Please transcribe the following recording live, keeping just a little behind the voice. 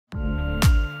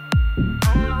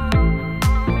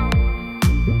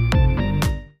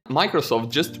Microsoft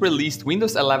just released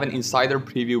Windows 11 Insider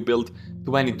Preview Build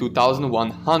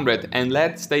 22100, and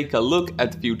let's take a look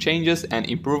at few changes and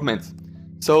improvements.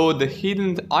 So the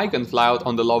hidden icon flyout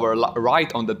on the lower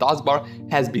right on the taskbar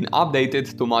has been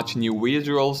updated to match new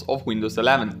visuals of Windows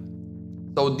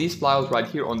 11. So this flyout right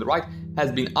here on the right has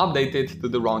been updated to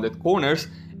the rounded corners,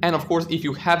 and of course if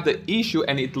you have the issue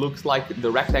and it looks like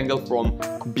the rectangle from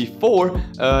before,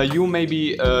 you may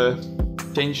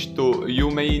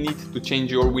need to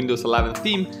change your Windows 11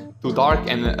 theme to dark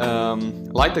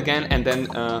and light again, and then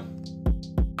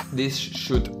this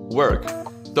should work.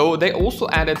 So they also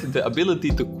added the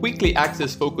ability to quickly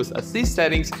access focus assist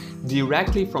settings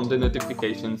directly from the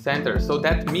notification center. So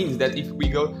that means that if we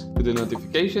go to the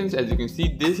notifications, as you can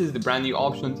see, this is the brand new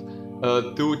options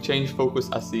to change focus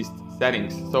assist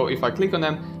settings. So if I click on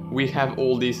them, we have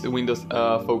all these Windows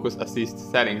focus assist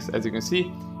settings. As you can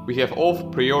see, we have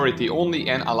off, priority only,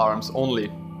 and alarms only.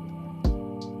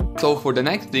 So for the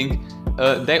next thing,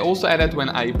 they also added when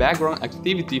a background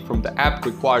activity from the app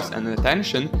requires an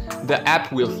attention, the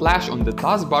app will flash on the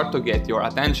taskbar to get your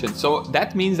attention. So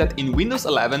that means that in Windows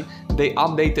 11 they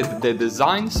updated the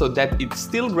design so that it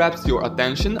still grabs your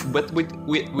attention, but with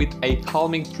a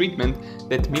calming treatment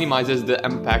that minimizes the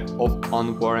impact of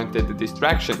unwarranted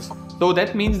distractions. So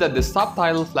that means that the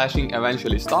subtitle flashing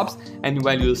eventually stops, and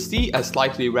when you see a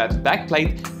slightly red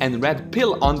backplate and red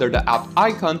pill under the app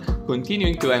icon,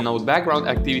 continuing to announce background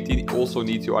activity also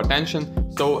needs your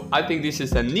attention. So I think this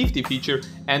is a nifty feature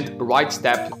and right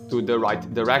step to the right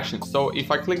direction. So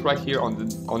if I click right here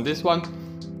on this one,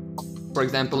 for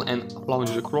example, and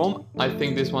launch the Chrome, I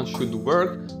think this one should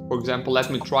work. For example, let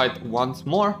me try it once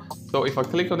more. So if I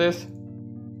click on this,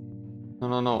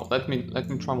 no, let me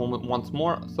try once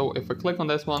more. So if I click on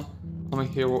this one, I'm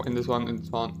here in this one,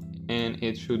 and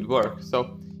it should work.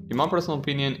 So in my personal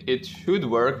opinion, it should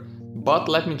work, but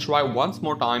let me try once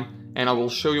more time and I will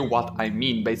show you what I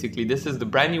mean. Basically, this is the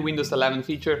brand new Windows 11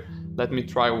 feature. Let me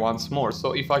try once more.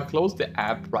 So if I close the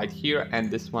app right here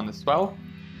and this one as well,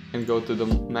 and go to the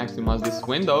maximize this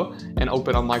window and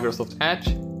open up Microsoft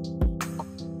Edge,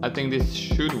 I think this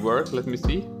should work. Let me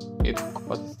see it,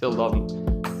 but it still doesn't.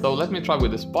 So let me try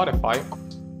with the Spotify.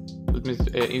 Let me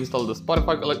install the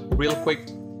Spotify real quick.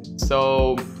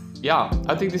 So yeah,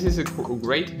 I think this is a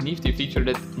great nifty feature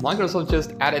that Microsoft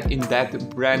just added in that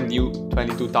brand new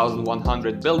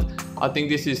 22100 build. I think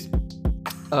this is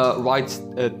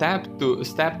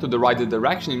step to the right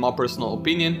direction in my personal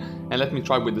opinion. And let me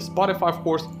try with the Spotify, of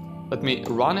course. Let me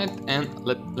run it and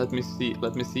let me see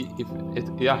if it,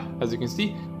 yeah, as you can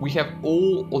see, we have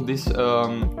all of this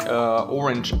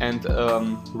orange and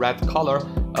red color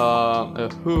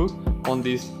hue on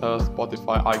this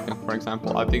Spotify icon, for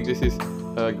example. I think this is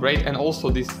great, and also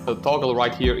this toggle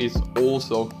right here is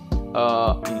also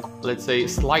let's say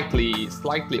slightly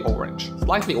orange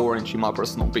in my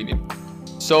personal opinion.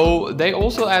 So they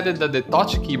also added that the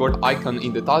touch keyboard icon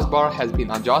in the taskbar has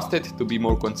been adjusted to be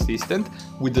more consistent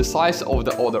with the size of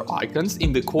the other icons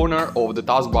in the corner of the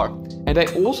taskbar. And they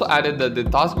also added that the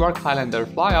taskbar calendar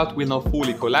flyout will now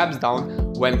fully collapse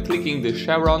down when clicking the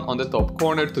chevron on the top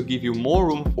corner to give you more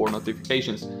room for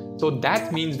notifications. So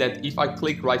that means that if I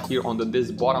click right here on this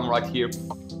bottom right here,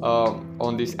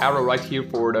 on this arrow right here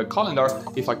for the calendar,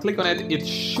 if I click on it, it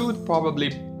should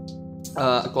probably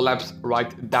collapse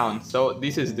right down. So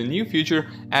this is the new feature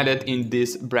added in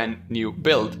this brand new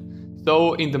build.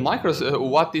 So in the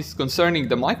what is concerning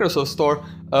the Microsoft Store,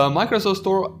 Microsoft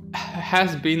Store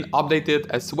has been updated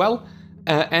as well,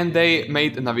 and they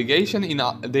made navigation in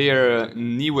their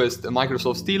newest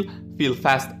Microsoft style feel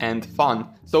fast and fun.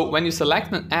 So when you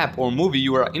select an app or movie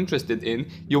you are interested in,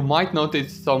 you might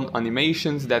notice some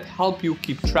animations that help you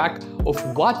keep track of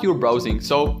what you're browsing.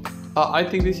 So I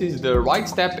think this is the right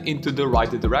step into the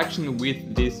right direction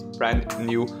with this brand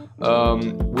new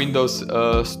Windows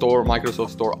Store,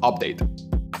 Microsoft Store update.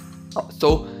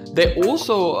 So they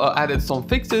also added some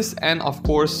fixes and of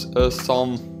course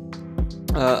some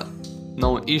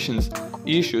known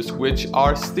issues which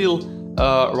are still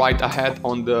right ahead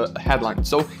on the headline.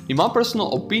 So in my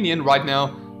personal opinion right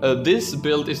now, this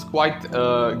build is quite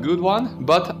a good one,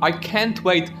 but I can't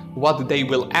wait what they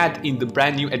will add in the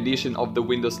brand new edition of the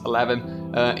Windows 11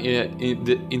 in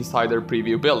the Insider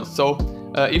Preview build. So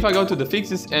if I go to the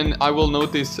fixes, and I will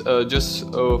notice just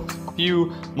a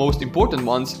few most important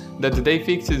ones, that they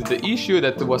fixes the issue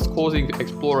that was causing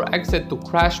Explorer Exit to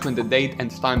crash when the date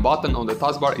and time button on the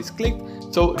taskbar is clicked.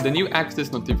 So the new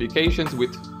access notifications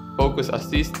with Focus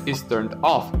Assist is turned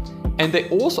off. And they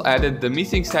also added the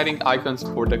missing setting icons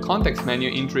for the context menu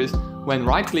interest when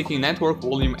right-clicking network,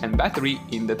 volume and battery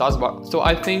in the taskbar. So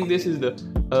I think this is the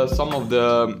some of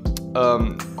the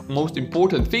most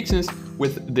important fixes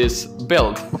with this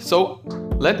build. So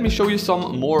let me show you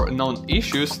some more known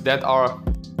issues that are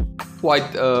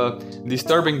quite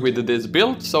disturbing with this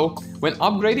build. So when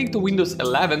upgrading to Windows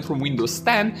 11 from Windows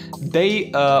 10,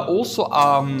 they also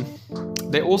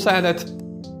added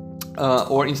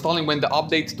or installing when the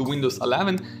update to Windows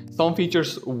 11, some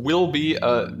features will be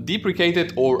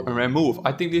deprecated or removed.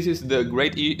 I think this is the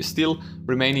still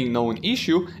remaining known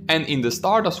issue, and in the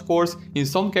start, of course, in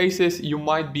some cases you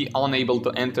might be unable to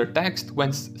enter text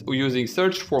when using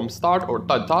search from start or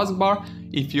taskbar.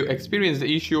 If you experience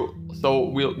the issue, so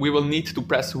we will need to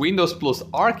press Windows plus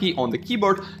R key on the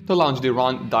keyboard to launch the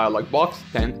run dialog box,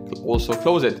 then also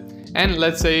close it. And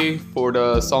let's say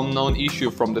for some known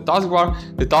issue from the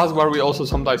taskbar will also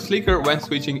sometimes flicker when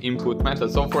switching input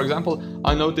method. So for example,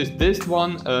 I noticed this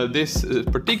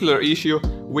particular issue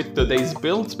with today's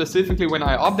build. Specifically when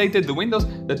I updated the Windows,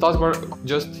 the taskbar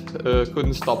just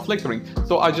couldn't stop flickering.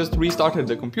 So I just restarted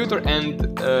the computer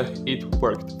and it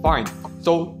worked fine.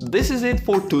 So this is it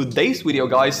for today's video,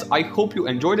 guys. I hope you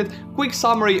enjoyed it. Quick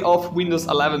summary of Windows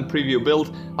 11 preview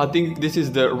build. I think this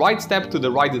is the right step to the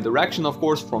right direction, of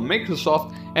course, from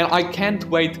Microsoft, and I can't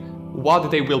wait what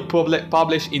they will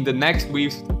publish in the next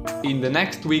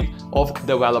week of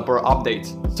developer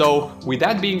updates. So with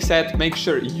that being said, make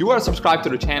sure you are subscribed to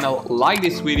the channel, like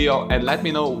this video, and let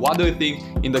me know what do you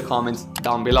think in the comments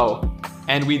down below.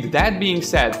 And with that being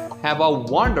said, have a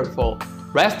wonderful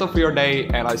rest of your day,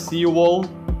 and I see you all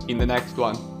in the next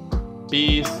one.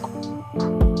 Peace.